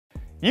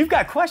You've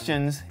got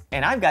questions,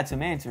 and I've got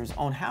some answers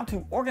on how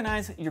to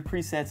organize your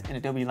presets in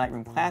Adobe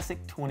Lightroom Classic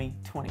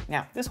 2020.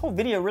 Now, this whole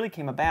video really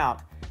came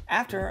about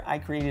after I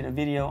created a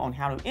video on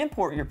how to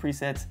import your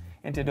presets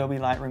into Adobe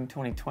Lightroom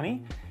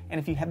 2020. And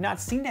if you have not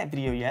seen that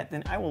video yet,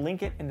 then I will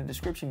link it in the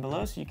description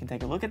below so you can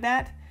take a look at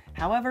that.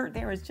 However,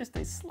 there is just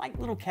a slight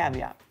little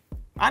caveat.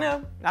 I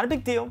know, not a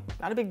big deal,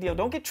 not a big deal.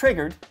 Don't get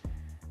triggered,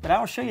 but I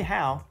will show you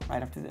how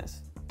right after this.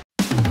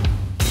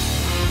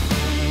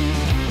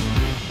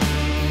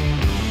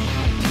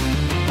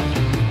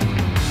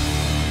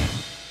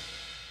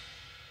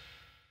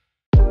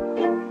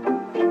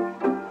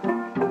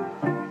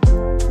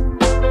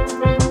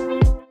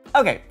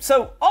 Okay,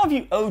 so all of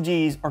you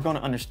OGs are going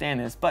to understand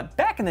this, but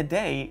back in the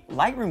day,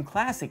 Lightroom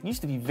Classic used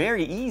to be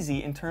very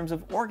easy in terms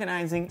of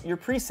organizing your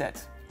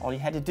presets. All you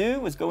had to do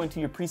was go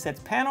into your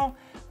presets panel,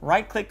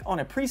 right-click on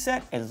a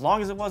preset, as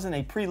long as it wasn't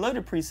a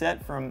preloaded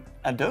preset from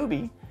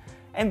Adobe,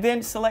 and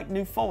then select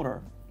New Folder.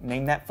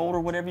 Name that folder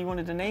whatever you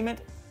wanted to name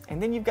it,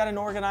 and then you've got an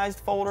organized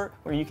folder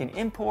where you can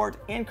import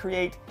and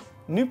create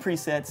new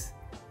presets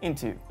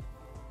into.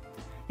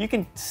 You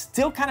can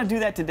still kind of do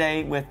that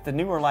today with the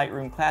newer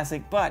Lightroom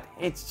Classic, but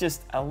it's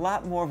just a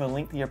lot more of a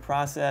lengthier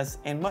process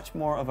and much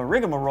more of a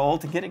rigmarole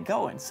to get it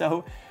going.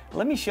 So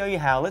let me show you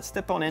how. Let's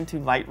step on into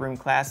Lightroom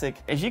Classic.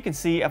 As you can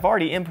see, I've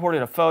already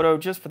imported a photo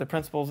just for the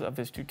principles of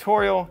this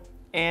tutorial.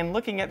 And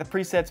looking at the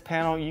presets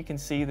panel, you can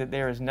see that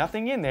there is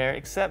nothing in there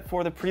except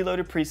for the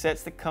preloaded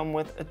presets that come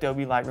with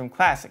Adobe Lightroom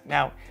Classic.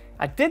 Now,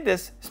 I did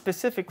this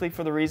specifically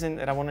for the reason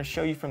that I want to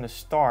show you from the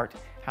start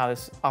how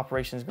this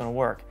operation is going to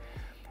work.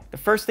 The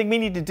first thing we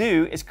need to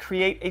do is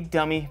create a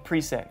dummy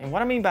preset. And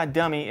what I mean by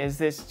dummy is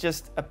this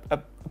just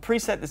a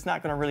preset that's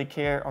not going to really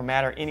care or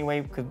matter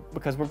anyway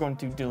because we're going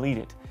to delete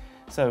it.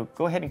 So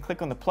go ahead and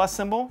click on the plus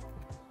symbol,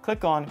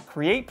 click on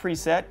Create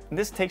Preset, and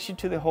this takes you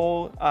to the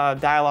whole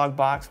dialog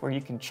box where you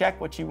can check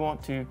what you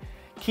want to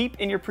keep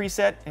in your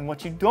preset and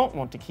what you don't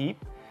want to keep.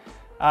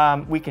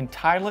 We can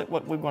title it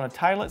what we want to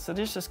title it, so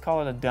just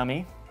call it a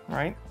dummy,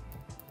 right?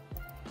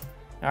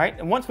 All right,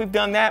 and once we've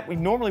done that, we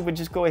normally would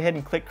just go ahead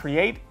and click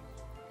Create.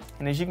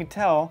 And as you can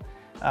tell,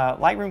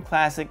 Lightroom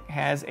Classic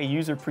has a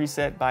user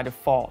preset by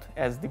default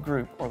as the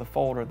group or the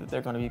folder that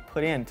they're going to be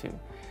put into.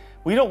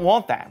 We don't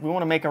want that. We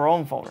want to make our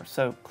own folder.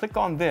 So click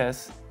on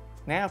this.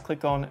 Now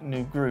click on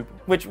New Group,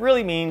 which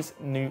really means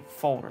New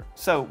Folder.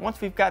 So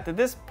once we've got to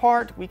this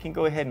part, we can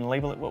go ahead and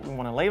label it what we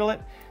want to label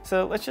it.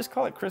 So let's just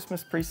call it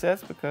Christmas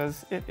Presets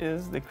because it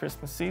is the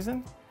Christmas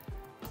season.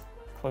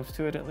 Close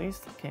to it at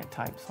least. I can't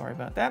type, sorry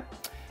about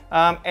that.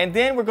 And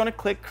then we're going to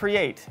click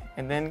Create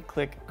and then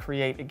click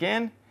Create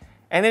again.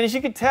 And then as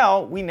you can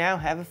tell, we now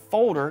have a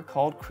folder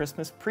called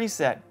Christmas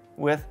Preset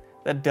with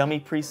the dummy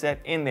preset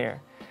in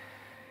there.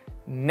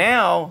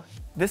 Now,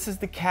 this is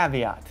the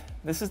caveat.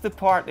 This is the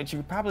part that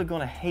you're probably going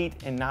to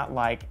hate and not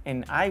like,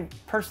 and I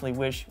personally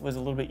wish was a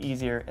little bit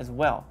easier as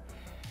well.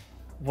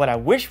 What I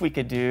wish we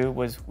could do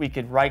was we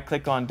could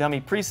right-click on Dummy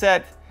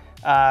Preset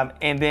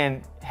and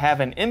then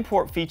have an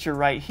import feature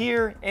right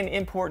here and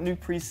import new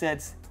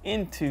presets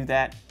into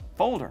that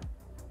folder.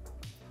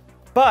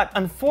 But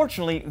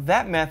unfortunately,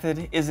 that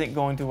method isn't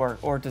going to work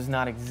or does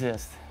not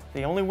exist.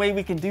 The only way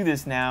we can do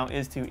this now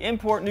is to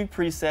import new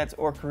presets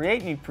or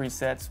create new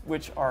presets,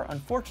 which are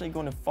unfortunately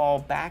going to fall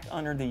back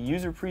under the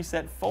user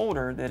preset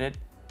folder that it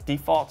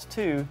defaults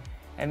to,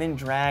 and then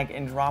drag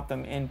and drop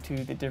them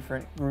into the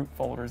different group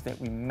folders that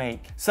we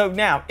make. So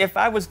now, if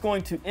I was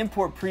going to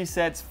import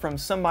presets from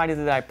somebody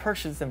that I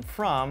purchased them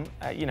from,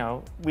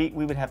 we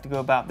would have to go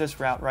about this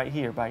route right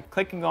here by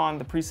clicking on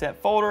the preset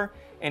folder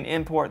and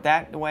import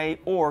that way,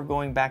 or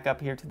going back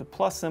up here to the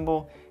plus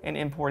symbol and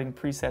importing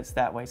presets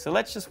that way. So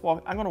let's just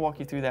I'm gonna walk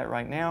you through that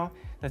right now.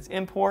 Let's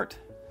import.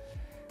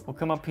 We'll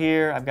come up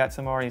here. I've got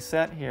some already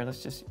set here.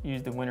 Let's just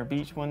use the Winter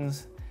Beach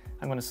ones.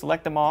 I'm gonna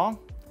select them all,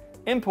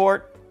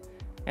 import,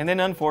 and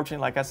then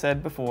unfortunately, like I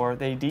said before,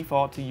 they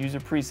default to user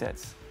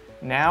presets.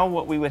 Now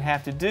what we would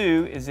have to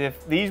do is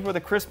if these were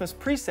the Christmas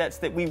presets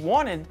that we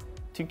wanted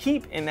to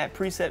keep in that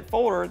preset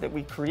folder that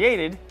we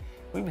created,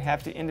 we would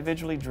have to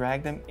individually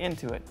drag them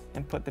into it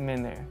and put them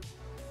in there.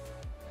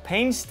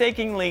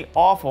 Painstakingly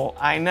awful,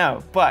 I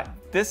know, but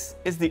this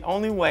is the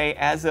only way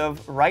as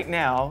of right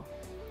now,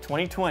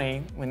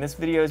 2020, when this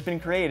video has been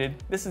created,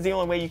 this is the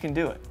only way you can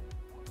do it.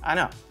 I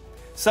know.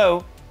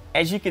 So,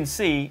 as you can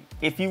see,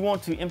 if you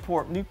want to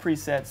import new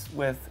presets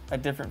with a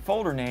different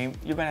folder name,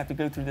 you're going to have to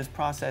go through this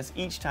process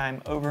each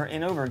time over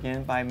and over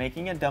again by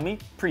making a dummy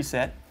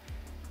preset,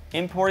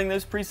 importing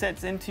those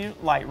presets into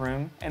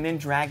Lightroom, and then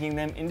dragging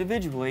them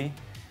individually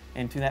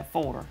into that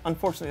folder.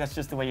 Unfortunately, that's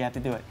just the way you have to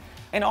do it.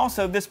 And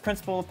also, this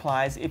principle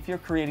applies if you're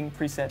creating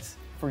presets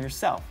for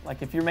yourself.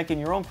 Like if you're making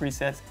your own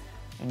presets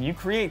and you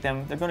create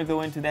them, they're going to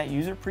go into that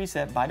user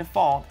preset by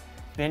default.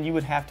 Then you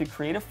would have to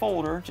create a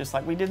folder, just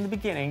like we did in the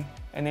beginning,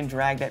 and then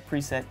drag that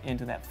preset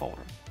into that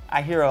folder.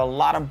 I hear a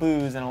lot of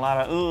boos and a lot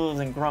of uhs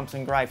and grumps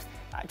and gripes.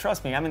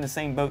 Trust me, I'm in the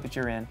same boat that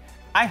you're in.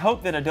 I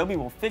hope that Adobe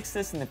will fix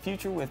this in the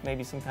future with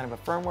maybe some kind of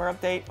a firmware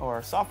update or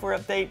a software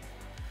update.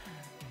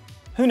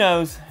 Who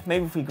knows?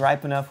 Maybe if we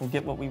gripe enough, we'll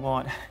get what we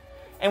want.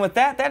 And with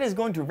that, that is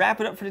going to wrap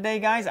it up for today,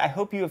 guys. I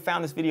hope you have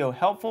found this video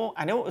helpful.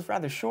 I know it was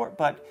rather short,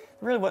 but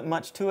there really wasn't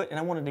much to it, and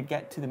I wanted to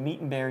get to the meat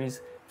and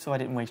berries so I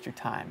didn't waste your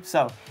time.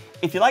 So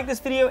if you like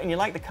this video and you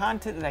like the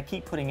content that I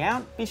keep putting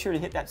out, be sure to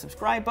hit that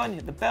subscribe button,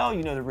 hit the bell,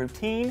 you know the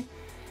routine,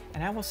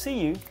 and I will see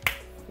you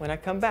when I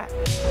come back.